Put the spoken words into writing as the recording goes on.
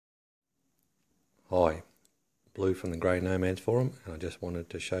Hi, Blue from the Grey Nomads Forum, and I just wanted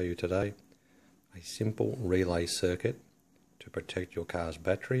to show you today a simple relay circuit to protect your car's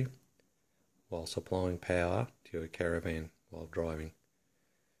battery while supplying power to your caravan while driving.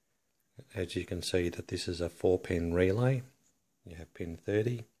 As you can see that this is a 4-pin relay. You have pin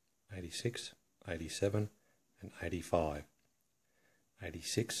 30, 86, 87 and 85.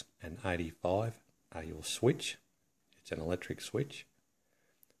 86 and 85 are your switch. It's an electric switch.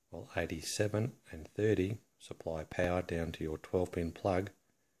 While 87 and 30 supply power down to your 12-pin plug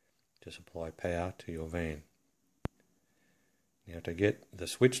to supply power to your van. Now, to get the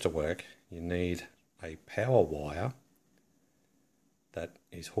switch to work, you need a power wire that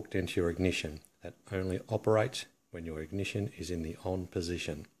is hooked into your ignition that only operates when your ignition is in the on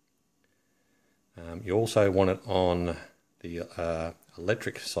position. You also want it on the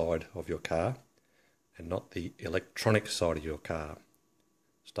electric side of your car and not the electronic side of your car.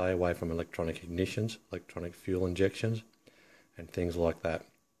 Stay away from electronic ignitions, electronic fuel injections and things like that.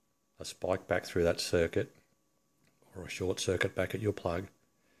 A spike back through that circuit or a short circuit back at your plug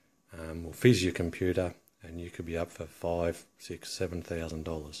will fizz your computer and you could be up for $5,000, $6,000,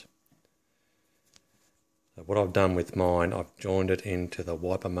 $7,000. So what I've done with mine, I've joined it into the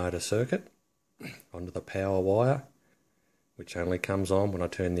wiper motor circuit onto the power wire, which only comes on when I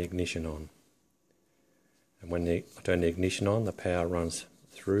turn the ignition on. And when I turn the ignition on, the power runs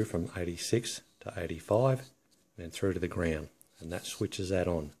through from 86 to 85 and then through to the ground, and that switches that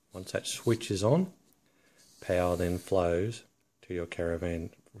on. Once that switch is on, power then flows to your caravan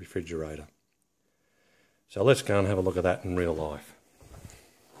refrigerator. So let's go and have a look at that in real life.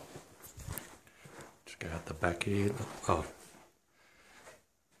 Just go out the back here. Oh,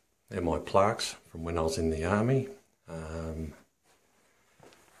 they're my plaques from when I was in the army.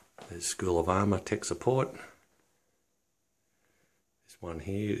 There's School of Armour Tech Support. One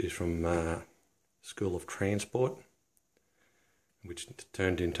here is from School of Transport, which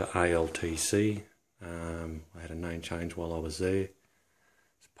turned into ALTC. I had a name change while I was there.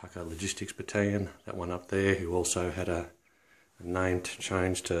 It's Pucko Logistics Battalion, that one up there, who also had a name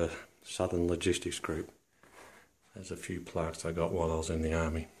change to Southern Logistics Group. There's a few plaques I got while I was in the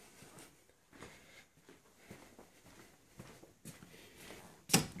army.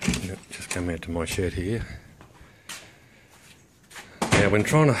 Just come out to my shed here. Now, when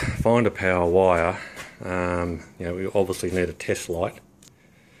trying to find a power wire, we obviously need a test light.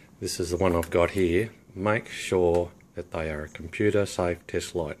 This is the one I've got here. Make sure that they are a computer safe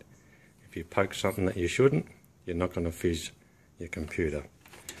test light. If you poke something that you shouldn't, you're not going to fizz your computer.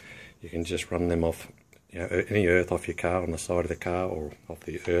 You can just run them off, any earth off your car, on the side of the car, or off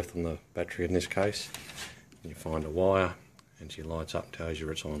the earth on the battery in this case. And you find a wire and she lights up, tells you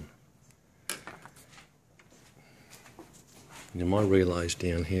it's on. Now, my relay's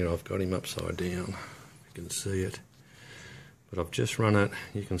down here. I've got him upside down, you can see it, but I've just run it.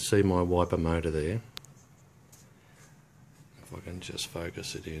 You can see my wiper motor there, if I can just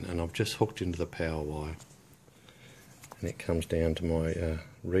focus it in, and I've just hooked into the power wire and it comes down to my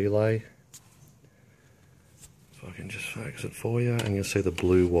relay. If I can just focus it for you, and you'll see the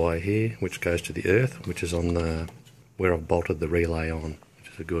blue wire here which goes to the earth, which is on the where I've bolted the relay on,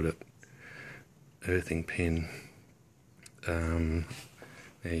 which is a good earthing pin. Now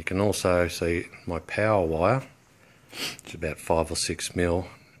you can also see my power wire. It's about 5 or 6 mil,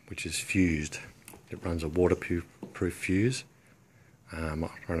 which is fused. It runs a waterproof fuse. I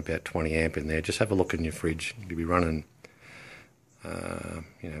run about 20 amp in there. Just have a look in your fridge. You'll be running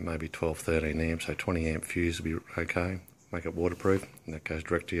maybe 12, 13 amps, so 20 amp fuse will be okay. Make it waterproof, and that goes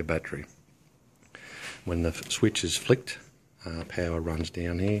direct to your battery. When the switch is flicked, power runs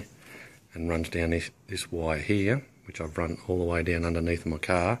down here and runs down this wire here, which I've run all the way down underneath my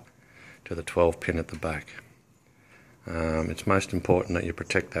car to the 12 pin at the back. It's most important that you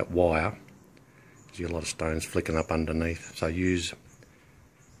protect that wire, because you get a lot of stones flicking up underneath. So use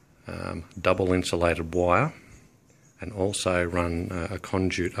double insulated wire, and also run a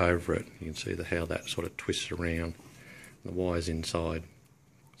conduit over it. You can see how that sort of twists around. The wire's inside.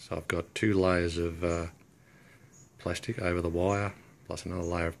 So I've got 2 layers of plastic over the wire, plus another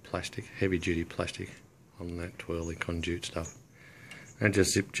layer of plastic, heavy duty plastic, on that twirly conduit stuff, and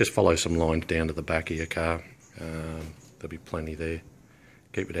just follow some lines down to the back of your car. There'll be plenty there.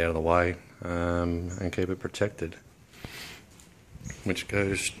 Keep it out of the way and keep it protected. Which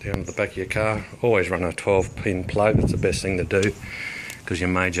goes down to the back of your car. Always run a 12-pin plug. It's the best thing to do, because your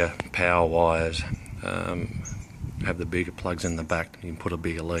major power wires have the bigger plugs in the back. You can put a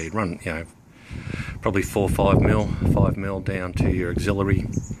bigger lead. Run, probably 4 or 5 mil down to your auxiliary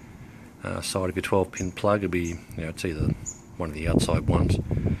side of your 12-pin plug. It'll be, it's either one of the outside ones.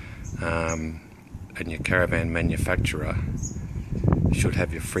 and your caravan manufacturer should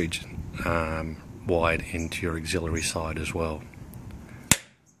have your fridge wired into your auxiliary side as well.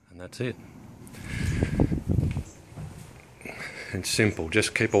 And that's it. It's simple.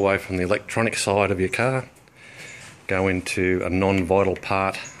 Just keep away from the electronic side of your car. Go into a non-vital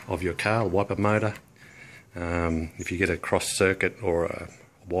part of your car, the wiper motor. If you get a cross circuit or a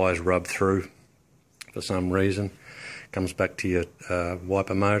wire's rubbed through for some reason, comes back to your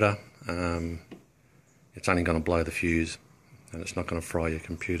wiper motor, it's only going to blow the fuse, and it's not going to fry your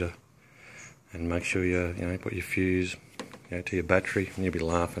computer. And make sure you put your fuse to your battery, and you'll be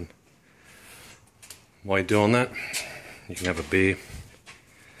laughing. While you're doing that, you can have a beer.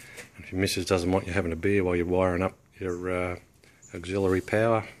 And if your missus doesn't want you having a beer while you're wiring up your auxiliary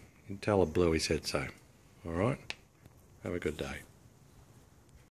power, you can tell her Bluey said so. Alright? Have a good day.